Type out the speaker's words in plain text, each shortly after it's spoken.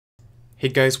Hey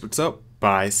guys, what's up?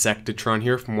 Bisectatron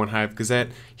here from OneHive Gazette,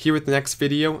 here with the next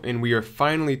video, and we are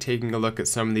finally taking a look at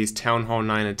some of these Town Hall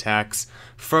 9 attacks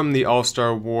from the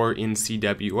All-Star War in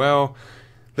CWL.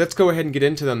 Let's go ahead and get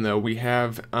into them though. We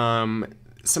have some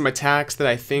attacks that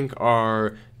I think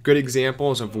are good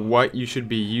examples of what you should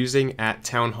be using at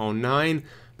Town Hall 9,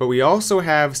 but we also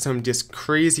have some just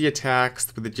crazy attacks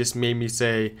that just made me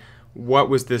say, what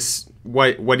was this,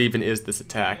 what even is this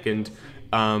attack? And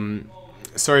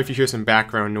sorry if you hear some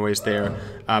background noise there,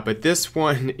 but this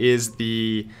one is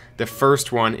the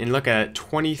first one, and look at it,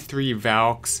 23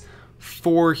 Valks,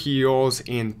 4 heals,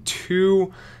 and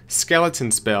 2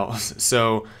 skeleton spells.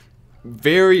 So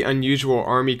very unusual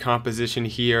army composition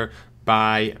here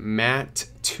by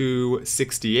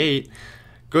Matt268.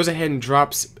 Goes ahead and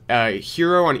drops a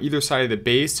hero on either side of the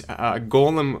base, a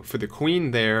golem for the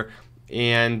queen there,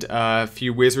 and a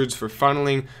few wizards for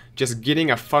funneling, just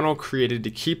getting a funnel created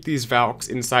to keep these Valks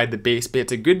inside the base. But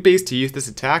it's a good base to use this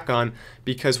attack on,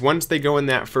 because once they go in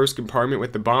that first compartment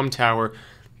with the bomb tower,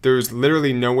 there's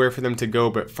literally nowhere for them to go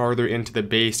but farther into the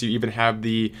base. You even have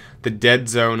the dead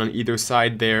zone on either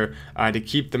side there to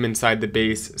keep them inside the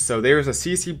base. So there's a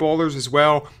CC bowlers as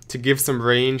well to give some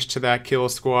range to that kill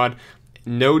squad.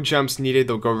 No jumps needed,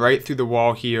 they'll go right through the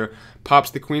wall here.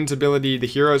 Pops the queen's ability, the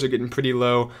heroes are getting pretty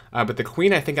low, but the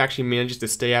queen I think actually manages to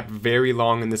stay up very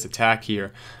long in this attack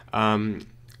here.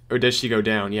 Or does she go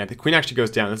down? Yeah, the queen actually goes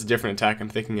down. That's a different attack I'm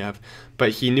thinking of. But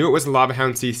he knew it was a Lava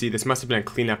Hound CC. This must have been a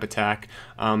cleanup attack,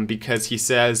 because he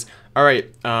says,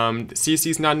 alright,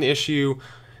 CC's not an issue,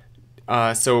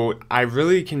 so I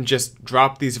really can just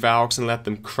drop these Valks and let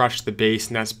them crush the base,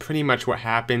 and that's pretty much what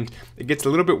happened. It gets a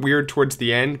little bit weird towards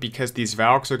the end because these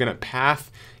Valks are going to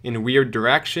path in weird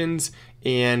directions,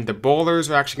 and the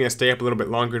bowlers are actually going to stay up a little bit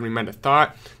longer than we might have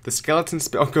thought. The skeleton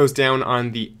spell goes down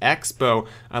on the X-bow.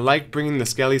 I like bringing the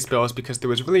skelly spells because there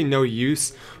was really no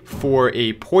use for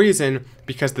a poison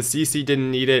because the CC didn't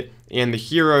need it, and the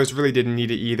heroes really didn't need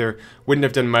it either. Wouldn't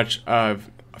have done much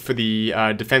for the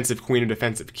defensive queen or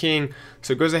defensive king.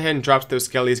 So it goes ahead and drops those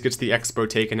skellies, gets the X-bow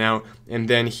taken out, and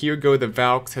then here go the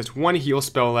Valks, has 1 heal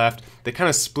spell left. They kind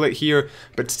of split here,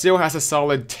 but still has a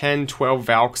solid 10-12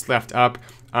 Valks left up.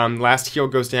 Last heal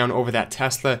goes down over that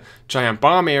Tesla giant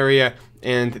bomb area,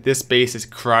 and this base is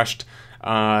crushed.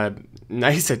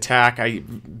 Nice attack.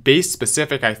 Base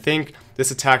specific, I think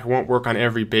this attack won't work on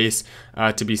every base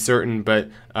to be certain, but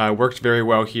worked very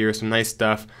well here. Some nice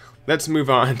stuff. Let's move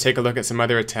on and take a look at some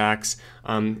other attacks.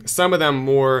 Some of them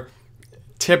more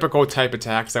typical type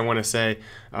attacks, I want to say.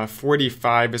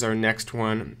 45 is our next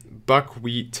one.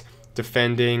 Buckwheat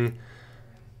defending.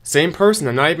 Same person.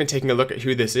 I'm not even taking a look at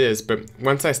who this is, but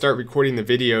once I start recording the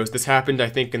videos, this happened I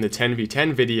think in the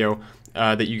 10v10 video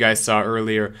that you guys saw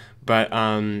earlier, but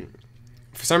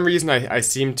for some reason I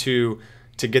seem to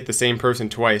get the same person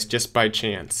twice just by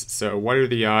chance. So what are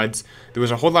the odds? There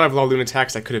was a whole lot of Laloon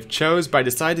attacks I could have chose, but I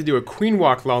decided to do a Queen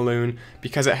Walk Laloon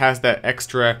because it has that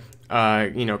extra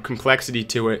complexity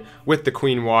to it with the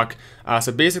Queen Walk.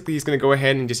 So basically he's going to go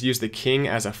ahead and just use the king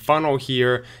as a funnel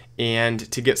here and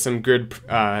to get some good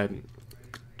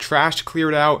trash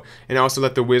cleared out, and also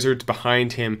let the wizards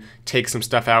behind him take some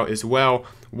stuff out as well.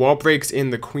 Wall breaks in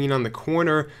the queen on the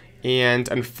corner, and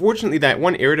unfortunately that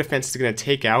one air defense is going to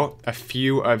take out a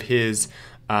few of his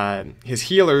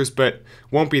healers, but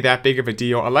won't be that big of a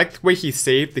deal. I like the way he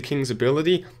saved the king's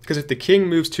ability, because if the king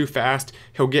moves too fast,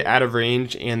 he'll get out of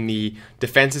range and the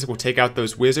defenses will take out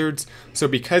those wizards. So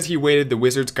because he waited, the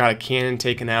wizards got a cannon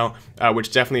taken out,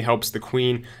 which definitely helps the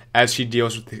queen as she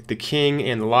deals with the king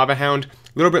and the Lava Hound. A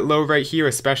little bit low right here,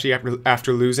 especially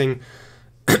after losing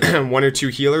 1 or 2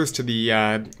 healers to the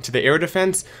air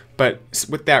defense, but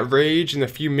with that rage and a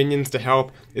few minions to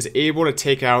help, is able to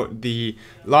take out the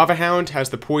Lava Hound, has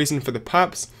the poison for the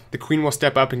pups. The queen will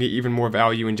step up and get even more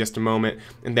value in just a moment,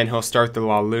 and then he'll start the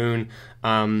Laloon.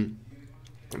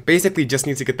 Basically just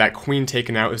needs to get that queen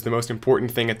taken out is the most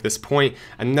important thing at this point.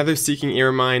 Another Seeking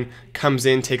Air Mine comes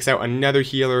in, takes out another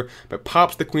healer, but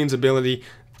pops the queen's ability.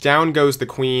 Down goes the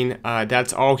queen.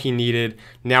 That's all he needed.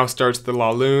 Now starts the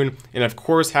Laloon, and of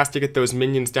course has to get those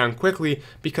minions down quickly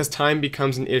because time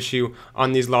becomes an issue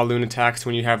on these Laloon attacks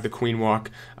when you have the queen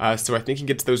walk. So I think he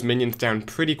gets those minions down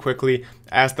pretty quickly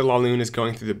as the Laloon is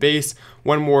going through the base.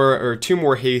 2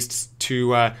 more hastes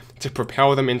to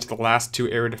propel them into the last 2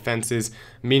 air defenses.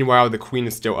 Meanwhile, the queen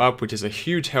is still up, which is a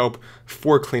huge help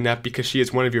for cleanup because she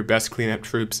is one of your best cleanup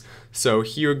troops. So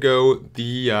here go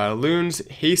the loons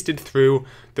hasted through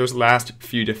those last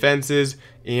few defenses,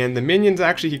 and the minions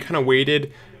actually, he kind of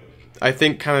waited I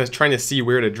think kind of trying to see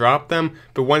where to drop them,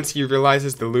 but once he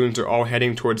realizes the loons are all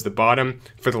heading towards the bottom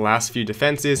for the last few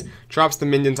defenses, drops the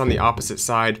minions on the opposite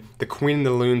side. The queen and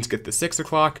the loons get the 6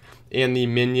 o'clock, and the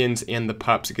minions and the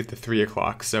pups get the 3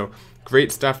 o'clock. So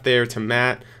great stuff there to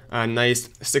Matt. Nice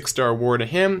 6-star war to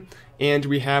him, and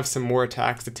we have some more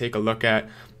attacks to take a look at.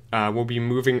 We'll be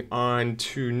moving on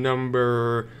to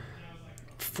number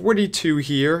 42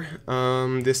 here.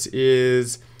 This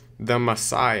is the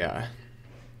Messiah.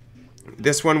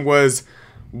 This one was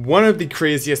one of the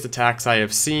craziest attacks I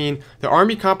have seen. The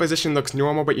army composition looks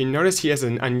normal, but you notice he has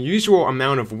an unusual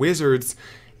amount of wizards,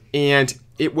 and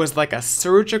it was like a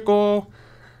surgical,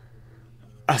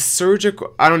 I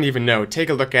don't even know. Take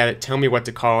a look at it, tell me what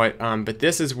to call it. But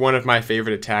this is one of my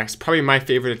favorite attacks, probably my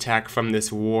favorite attack from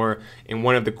this war, and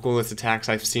one of the coolest attacks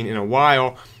I've seen in a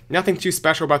while. Nothing too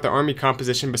special about the army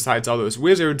composition besides all those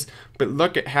wizards, but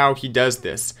look at how he does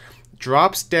this.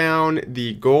 Drops down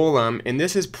the golem, and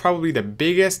this is probably the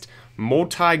biggest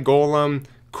multi-golem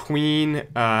queen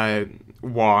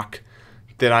walk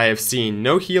that I have seen.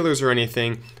 No healers or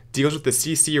anything. Deals with the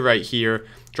CC right here.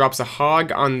 Drops a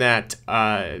hog on that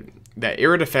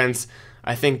air defense.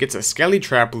 I think it's a skelly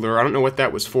trap lure. I don't know what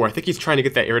that was for. I think he's trying to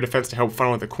get that air defense to help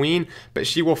funnel the queen, but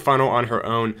she will funnel on her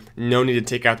own. No need to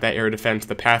take out that air defense.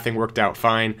 The pathing worked out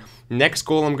fine. Next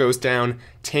golem goes down,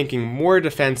 tanking more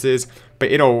defenses,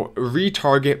 but it'll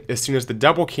retarget as soon as the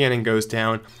double cannon goes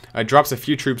down. Drops a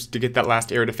few troops to get that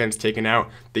last air defense taken out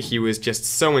that he was just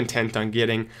so intent on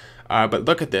getting. But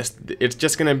look at this. It's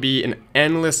just going to be an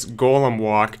endless golem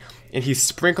walk, and he's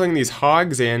sprinkling these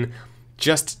hogs in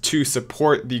just to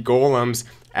support the golems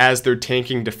as they're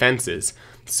tanking defenses.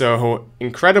 So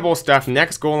incredible stuff.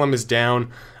 Next golem is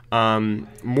down.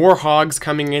 More hogs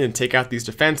coming in and take out these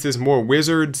defenses. More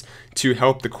wizards to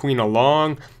help the queen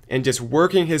along, and just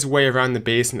working his way around the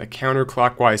base in a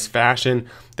counterclockwise fashion.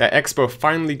 That expo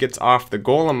finally gets off the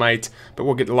golemite, but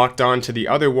will get locked on to the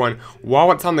other one.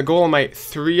 While it's on the golemite,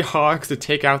 3 hogs to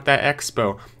take out that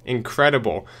expo.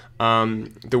 Incredible.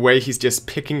 The way he's just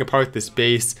picking apart this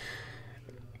base.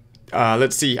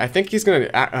 Let's see, I think he's going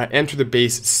to enter the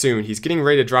base soon. He's getting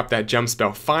ready to drop that jump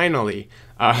spell finally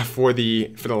for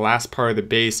the last part of the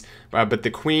base, but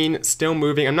the queen still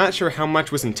moving. I'm not sure how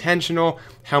much was intentional,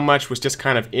 how much was just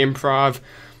kind of improv.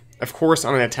 Of course,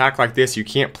 on an attack like this, you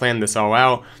can't plan this all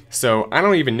out, so I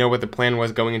don't even know what the plan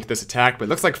was going into this attack, but it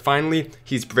looks like finally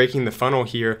he's breaking the funnel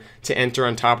here to enter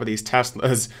on top of these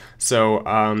Teslas. So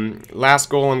last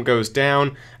golem goes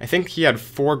down. I think he had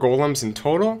 4 golems in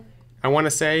total, I want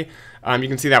to say. You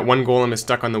can see that one golem is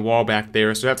stuck on the wall back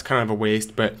there, so that's kind of a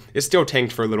waste, but it's still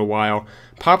tanked for a little while.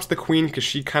 Pops the queen because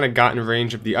she kind of got in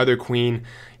range of the other queen,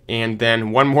 and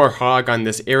then one more hog on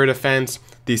this air defense.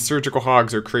 These surgical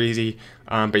hogs are crazy,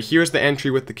 but here's the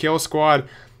entry with the kill squad.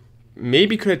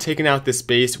 Maybe could have taken out this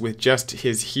base with just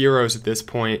his heroes at this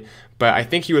point, but I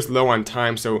think he was low on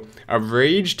time, so a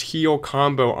raged heal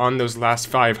combo on those last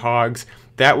 5 hogs,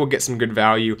 that will get some good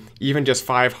value. Even just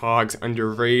 5 hogs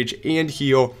under rage and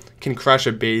heal can crush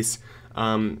a base.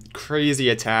 Crazy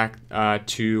attack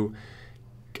to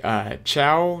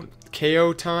Chow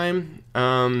KO time.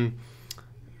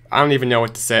 I don't even know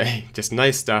what to say. Just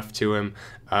nice stuff to him.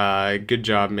 Good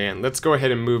job, man. Let's go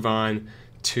ahead and move on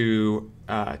to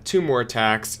 2 more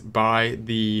attacks by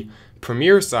the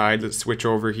Premier side. Let's switch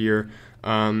over here.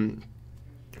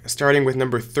 Starting with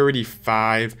number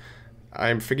 35.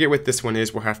 I forget what this one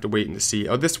is. We'll have to wait and see.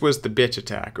 Oh, this was the bitch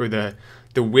attack, or the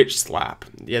witch slap.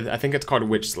 Yeah, I think it's called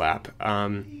witch slap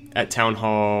at Town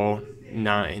Hall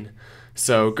 9.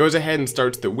 So goes ahead and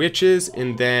starts the witches,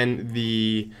 and then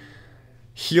the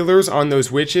healers on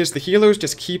those witches. The healers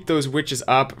just keep those witches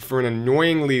up for an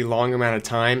annoyingly long amount of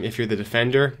time if you're the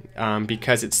defender,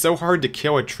 because it's so hard to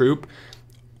kill a troop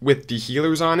with the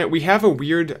healers on it. We have a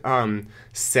weird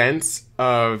sense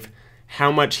of how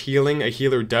much healing a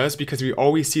healer does because we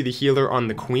always see the healer on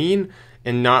the queen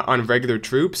and not on regular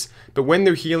troops. But when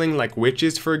they're healing like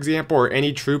witches, for example, or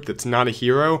any troop that's not a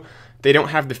hero, they don't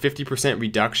have the 50%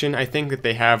 reduction, I think, that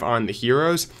they have on the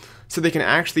heroes. So they can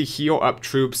actually heal up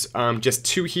troops. Just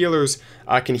 2 healers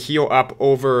can heal up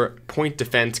over point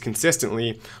defense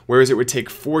consistently, whereas it would take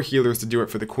 4 healers to do it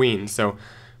for the queen. So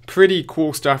pretty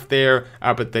cool stuff there,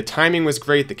 but the timing was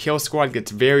great. The kill squad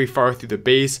gets very far through the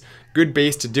base. Good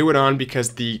base to do it on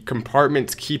because the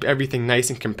compartments keep everything nice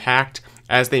and compact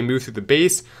as they move through the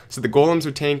base. So the golems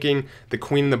are tanking, the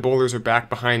queen and the bowlers are back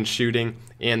behind shooting,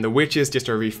 and the witches just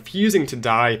are refusing to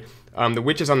die. The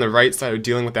witches on the right side are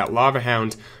dealing with that lava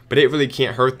hound, but it really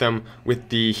can't hurt them with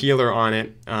the healer on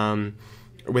it.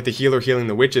 with the healer healing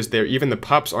the witches there, even the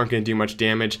pups aren't going to do much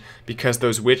damage because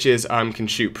those witches can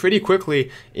shoot pretty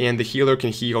quickly and the healer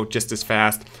can heal just as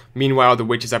fast. Meanwhile, the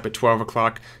witch is up at 12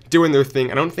 o'clock doing their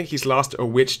thing. I don't think he's lost a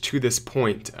witch to this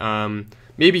point.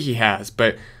 Maybe he has,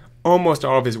 but almost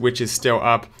all of his witches still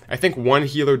up. I think one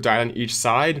healer died on each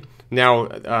side.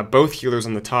 Now, both healers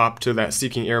on the top to that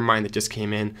Seeking Air Mine that just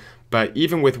came in. But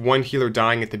even with one healer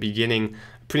dying at the beginning,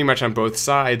 pretty much on both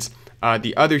sides,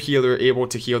 the other healer able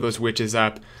to heal those witches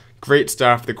up. Great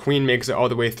stuff. The queen makes it all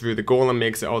the way through. The golem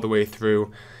makes it all the way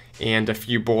through. And a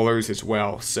few bowlers as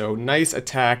well. So nice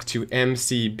attack to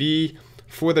MCB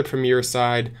for the premier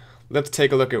side. Let's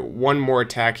take a look at one more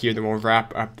attack here, then we'll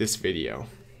wrap up this video.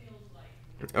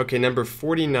 Okay, number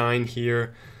 49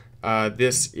 here.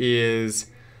 This is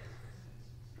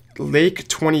Lake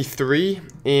 23,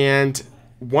 and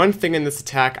one thing in this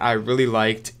attack I really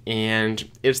liked, and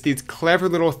it's these clever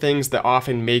little things that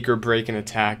often make or break an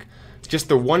attack. It's just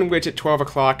the one witch at 12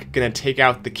 o'clock gonna take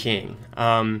out the king.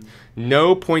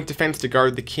 No point defense to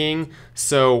guard the king,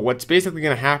 so what's basically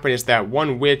gonna happen is that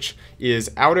one witch is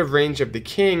out of range of the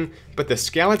king, but the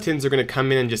skeletons are gonna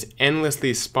come in and just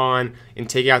endlessly spawn and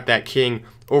take out that king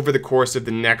over the course of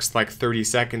the next like 30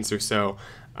 seconds or so.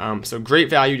 So great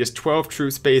value, just 12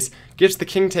 troop space, gets the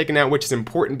king taken out, which is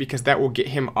important because that will get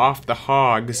him off the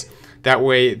hogs. That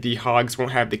way the hogs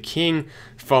won't have the king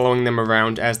following them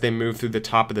around as they move through the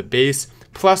top of the base.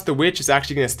 Plus the witch is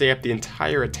actually going to stay up the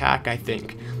entire attack, I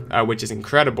think, which is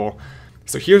incredible.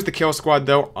 So here's the kill squad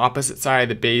though, opposite side of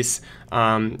the base,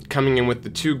 coming in with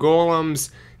the two golems,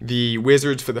 the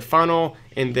wizards for the funnel,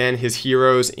 and then his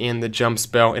heroes and the jump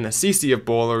spell and a CC of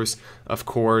bowlers, of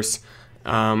course.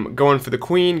 Going for the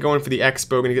queen, going for the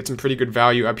expo, gonna get some pretty good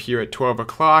value up here at 12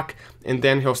 o'clock, and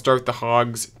then he'll start the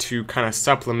hogs to kind of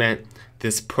supplement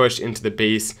this push into the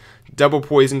base. Double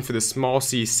poison for the small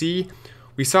CC.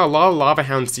 We saw a lot of Lava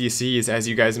Hound CCs, as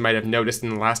you guys might have noticed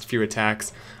in the last few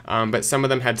attacks, but some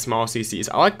of them had small CCs.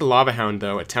 I like the Lava Hound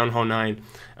though at Town Hall 9.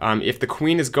 If the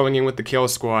queen is going in with the kill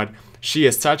squad, she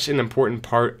is such an important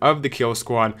part of the kill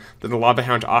squad that the Lava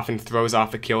Hound often throws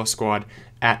off a kill squad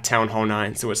at Town Hall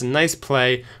 9. So it's a nice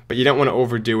play, but you don't want to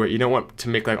overdo it. You don't want to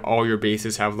make like all your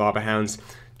bases have Lava Hounds.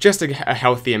 Just a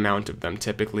healthy amount of them,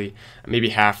 typically. Maybe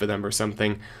half of them or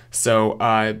something. So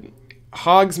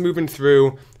hogs moving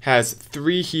through has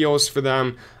 3 heals for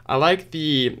them. I like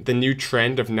the new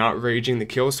trend of not raging the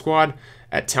kill squad.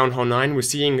 At Town Hall 9, we're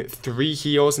seeing 3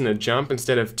 heals and a jump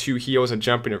instead of 2 heals, a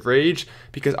jump, and a rage,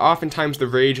 because oftentimes the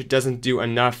rage doesn't do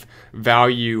enough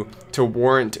value to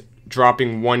warrant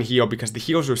dropping 1 heal, because the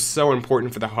heals are so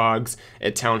important for the hogs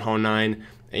at Town Hall 9,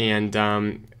 and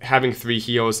having 3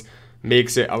 heals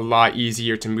makes it a lot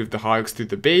easier to move the hogs through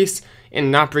the base,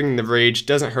 and not bringing the rage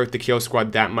doesn't hurt the kill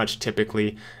squad that much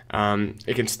typically.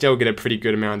 It can still get a pretty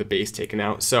good amount of the base taken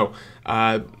out. So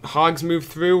hogs move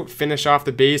through, finish off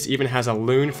the base, even has a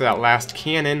loon for that last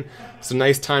cannon. So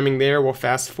nice timing there. We'll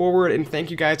fast forward, and thank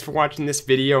you guys for watching this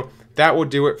video. That will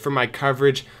do it for my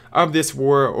coverage of this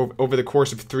war over the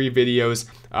course of 3 videos.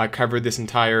 Covered this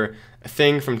entire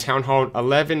thing from Town Hall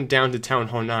 11 down to Town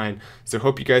Hall 9. So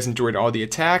hope you guys enjoyed all the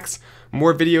attacks.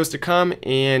 More videos to come,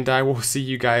 and I will see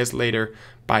you guys later.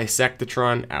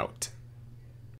 Bisectatron out.